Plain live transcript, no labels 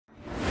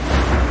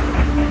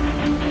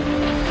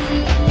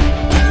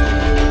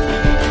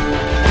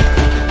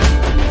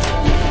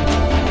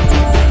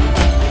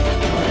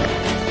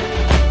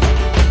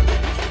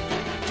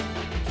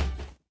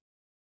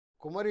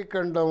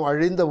குமரிக்கண்டம்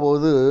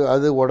அழிந்தபோது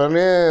அது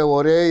உடனே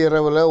ஒரே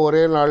இரவில்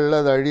ஒரே நாளில்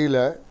அது அழியல.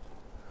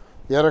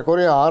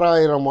 ஏறக்குறைய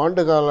 6000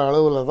 ஆண்டு கால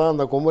அளவில் தான்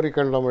அந்த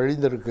குமரிக்கண்டம்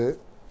அழிந்திருக்கு.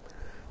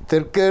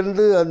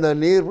 தெற்கேருந்து அந்த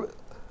நீர்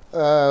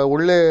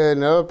உள்ளே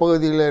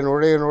நிலப்பகுதியில்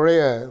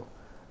நுழைய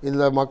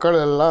இந்த மக்கள்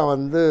எல்லாம்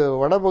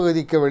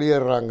வடபகுதிக்கு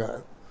வெளியேறாங்க.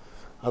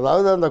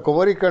 அதாவது அந்த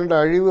குமரிக்கண்ட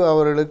அழிவு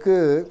அவர்களுக்கு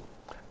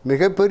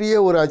மிகப்பெரிய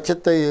ஒரு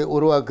அச்சத்தை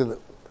உருவாக்குது.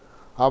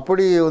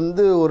 அப்படி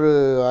ஒரு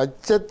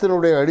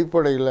அச்சத்தினுடைய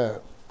அடிப்படையில்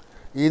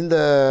இந்த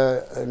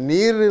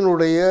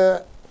நீரினுடைய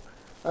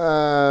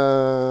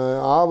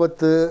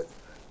ஆபத்து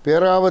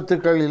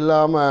பேராபத்துக்கள்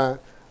இல்லாமல்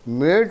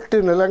மேட்டு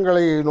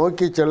நிலங்களை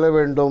நோக்கி செல்ல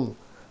வேண்டும்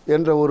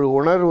என்ற ஒரு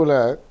உணர்வில்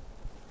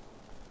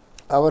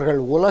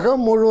அவர்கள்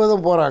உலகம்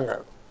முழுவதும் போகிறாங்க.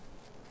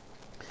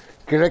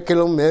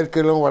 கிழக்கிலும்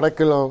மேற்கிலும்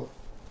வடக்கிலும்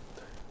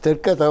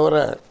தெற்க தவிர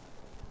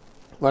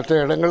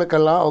மற்ற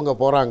இடங்களுக்கெல்லாம் அவங்க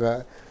போகிறாங்க.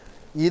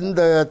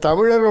 இந்த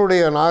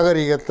தமிழருடைய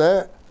நாகரிகத்தை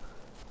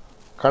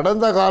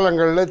கடந்த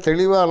காலங்களில்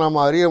தெளிவாக நாம்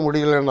அறிய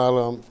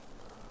முடியலைனாலும்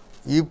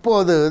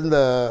இப்போது இந்த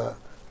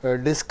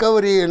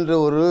டிஸ்கவரி என்று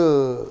ஒரு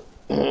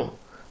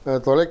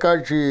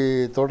தொலைக்காட்சி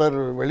தொடர்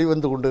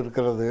வெளிவந்து கொண்டு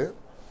இருக்கிறது.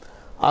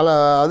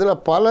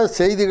 அதில் பல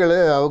செய்திகளை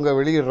அவங்க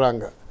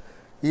வெளியிடுறாங்க.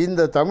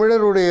 இந்த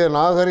தமிழருடைய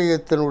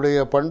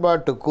நாகரிகத்தினுடைய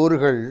பண்பாட்டு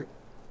கூறுகள்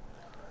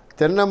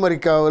தென்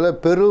அமெரிக்காவில்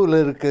பெருவில்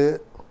இருக்குது,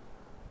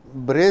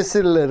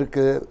 பிரேசிலில்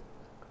இருக்குது,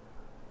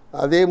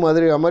 அதே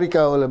மாதிரி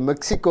அமெரிக்காவில்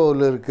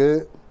மெக்சிகோவில்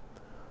இருக்குது.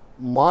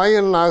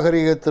 மாயன்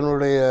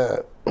நாகரிகத்தினுடைய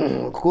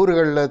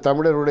கூறுகளில்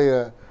தமிழருடைய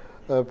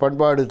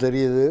பண்பாடு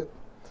தெரியுது.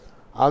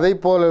 அதை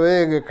போலவே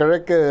இங்கே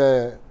கிழக்கு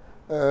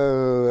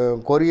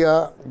Korea,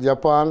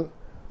 Japan,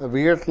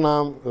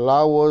 Vietnam,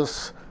 Laos,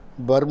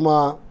 Burma,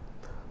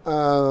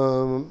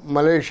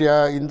 Malaysia,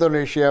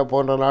 Indonesia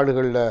போன்ற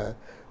நாடுகளில்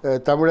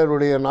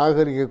தமிழருடைய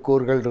நாகரிக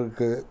கூறுகள்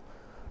இருக்குது.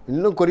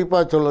 இன்னும்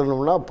குறிப்பாக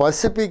சொல்லணும்னா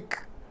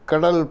பசிபிக்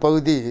கடல்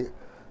பகுதி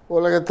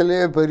உலகத்திலே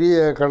பெரிய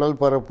கடல்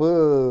பரப்பு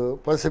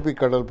பசிபிக்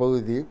கடல்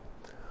பகுதி.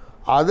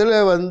 அதில்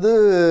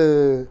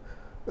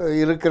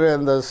இருக்கிற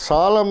அந்த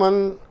சாலமன்,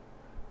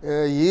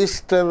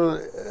 ஈஸ்டர்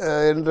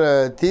என்ற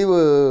தீவு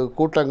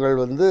கூட்டங்கள்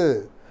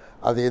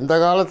அது எந்த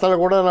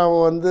காலத்தில் கூட நாம்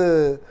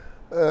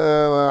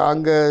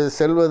அங்கே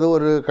செல்வது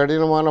ஒரு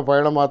கடினமான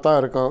பயணமாக தான்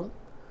இருக்கும்.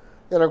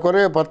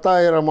 ஏறக்குறைய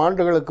 10,000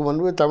 ஆண்டுகளுக்கு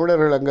முன்பு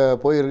தமிழர்கள் அங்கே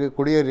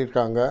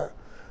குடியேறியிருக்காங்க.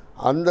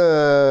 அந்த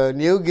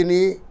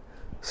நியூகினி,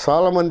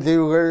 சாலமன்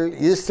தீவுகள்,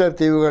 ஈஸ்டர்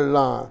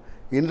தீவுகள்லாம்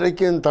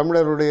இன்றைக்கும்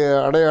தமிழருடைய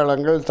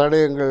அடையாளங்கள்,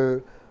 தடயங்கள்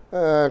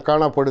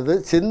காணப்படுது.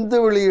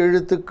 சிந்துவெளி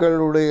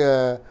எழுத்துக்களுடைய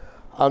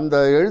அந்த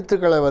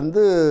எழுத்துக்களை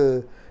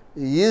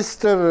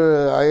ஈஸ்டர்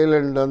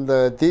ஐலண்ட் அந்த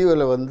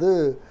தீவில்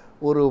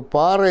ஒரு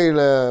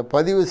பாறையில்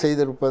பதிவு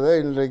செய்திருப்பதை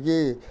இன்றைக்கு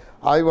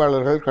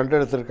ஆய்வாளர்கள்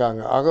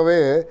கண்டெடுத்திருக்காங்க. ஆகவே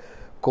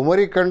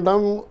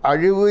குமரிக்கண்டம்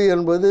அழிவு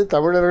என்பது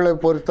தமிழர்களை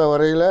பொறுத்த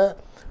வரையில்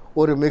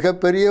ஒரு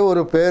மிகப்பெரிய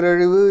ஒரு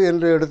பேரழிவு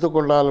என்று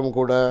எடுத்துக்கொண்டாலும்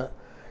கூட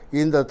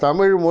இந்த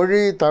தமிழ் மொழி,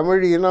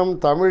 தமிழ் இனம்,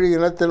 தமிழ்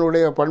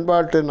இனத்தினுடைய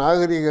பண்பாட்டு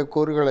நாகரிக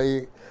கூறுகளை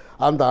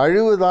அந்த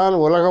அழிவு தான்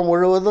உலகம்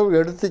முழுவதும்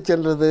எடுத்து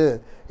சென்றது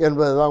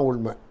என்பது தான்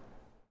உண்மை.